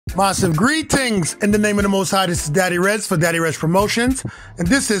Massive greetings in the name of the Most High. This is Daddy Reddss for Daddy Reddss Promotions, and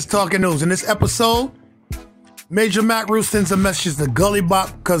this is Talking News. In this episode, Major Mackerel sends a message to Gully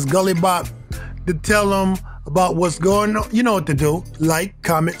because Gully to tell him about what's going on. You know what to do. Like,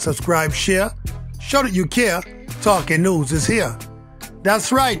 comment, subscribe, share. Show that you care. Talking News is here.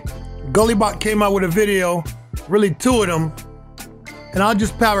 That's right. Gully came out with a video, really two of them, and I'll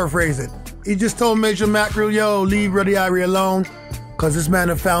just paraphrase it. He just told Major Mackerel, yo, leave Ruddy Irie alone. Cause this man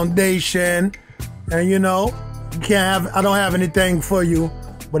a foundation, and you know, you can't have. I don't have anything for you,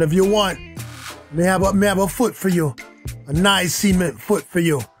 but if you want, may have a foot for you, a nice cement foot for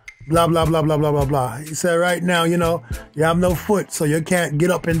you. Blah blah blah blah blah blah blah. He said right now, you know, you have no foot, so you can't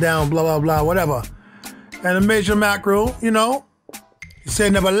get up and down. Blah blah blah, whatever. And the Major Mackerel, you know, he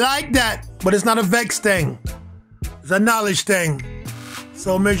said never like that, but it's not a vex thing. It's a knowledge thing.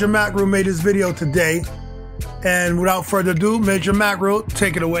 So Major Mackerel made his video today. And without further ado, Major Mackerel,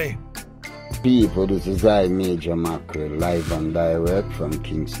 take it away. People, this is I, Major Mackerel, live and direct from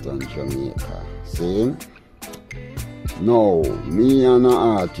Kingston, Jamaica. See? No, me and an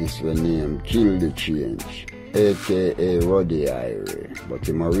artist we named Kill the Change, aka Ruddy Irie. But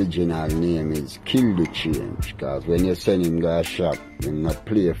his original name is Kill the Change, cause when you send him to a shop, him not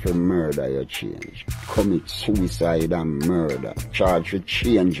play for murder you change. Commit suicide and murder. Charge with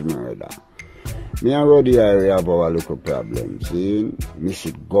change murder. Me and Ruddy Irie have our little problem, see? Me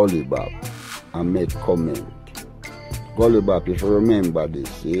see Gully and make comment. Gully, if you remember this,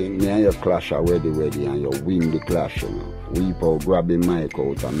 see? Me and you clash already and you win the clash, you know. Weep out, grab the mic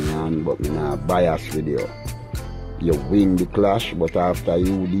out of my hand, but me not bias with you. You win the clash, but after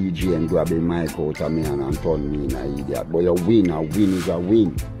you DJ and grab the mic out of me and turn me in an idiot. But you win, a win is a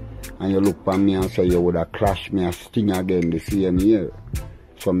win. And you look at me and say you would have clashed me a sting again the same year.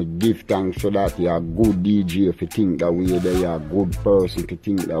 So I give thanks for that. You're a good DJ if you think that way there. You're a good person if you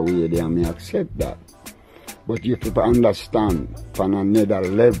think that way there. And I accept that. But you have to understand, on another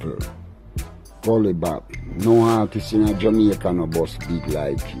level, Gully, no artist in Jamaica no boss big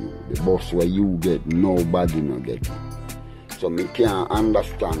like you. The boss where you get, nobody no get it. So me can't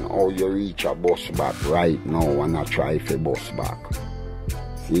understand how you reach a boss back right now and I try for boss back.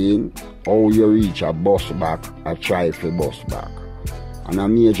 See? How you reach a boss back, I try for boss back. And a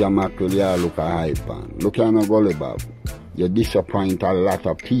Major Mackerel, you look a hype on. Look at no Gully, you disappoint a lot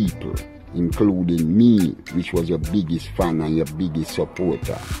of people, including me, which was your biggest fan and your biggest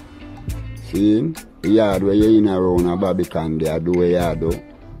supporter. See? The yard where you're in around a Barbican there, do what you do.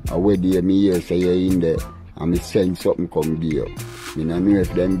 And where they me here say you're in there, and me send something come there. Me don't know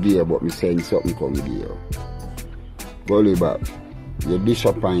if them there, but me send something come there. Gully, you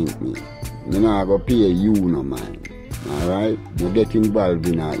disappoint me. Me not go pay you no mind. Alright? You get involved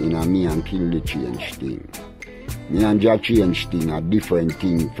in a me and Kill the Change thing. Me and your change thing a different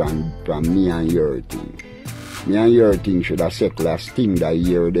thing from me and your thing. Me and your thing should have settled a sting that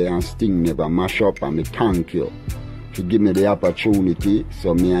year there and sting never mash up, and me thank you to give me the opportunity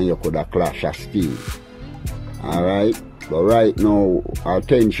so me and you could have clash a sting. Alright? But right now,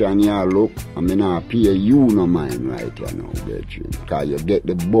 attention you look, and me not pay you no mind right here now, get you. Because you get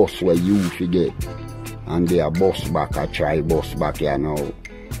the boss where you forget. And they are boss back, I try boss back here now.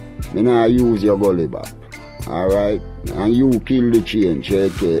 Me nah use your Gully back. Alright? And you Kill the Change,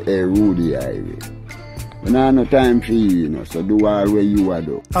 aka Ruddy Irie. Me nah no time for you, know, so do all what you a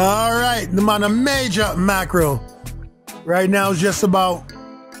do. Alright, the man a Major Mackerel. Right now it's just about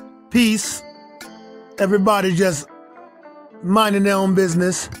peace. Everybody just minding their own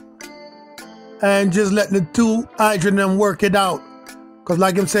business. And just letting the two Irie and them work it out. Because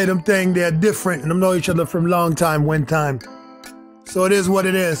like him say, them thing, they're different. And them know each other from long time, one time. So it is what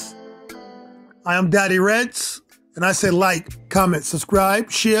it is. I am Daddy Reddss. And I say like, comment,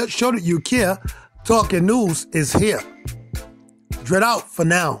 subscribe, share, show that you care. Talking News is here. Dread out for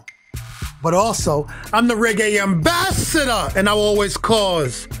now. But also, I'm the reggae ambassador. And I will always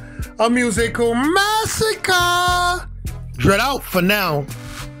cause a musical massacre. Dread out for now.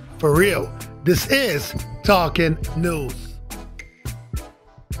 For real. This is Talking News.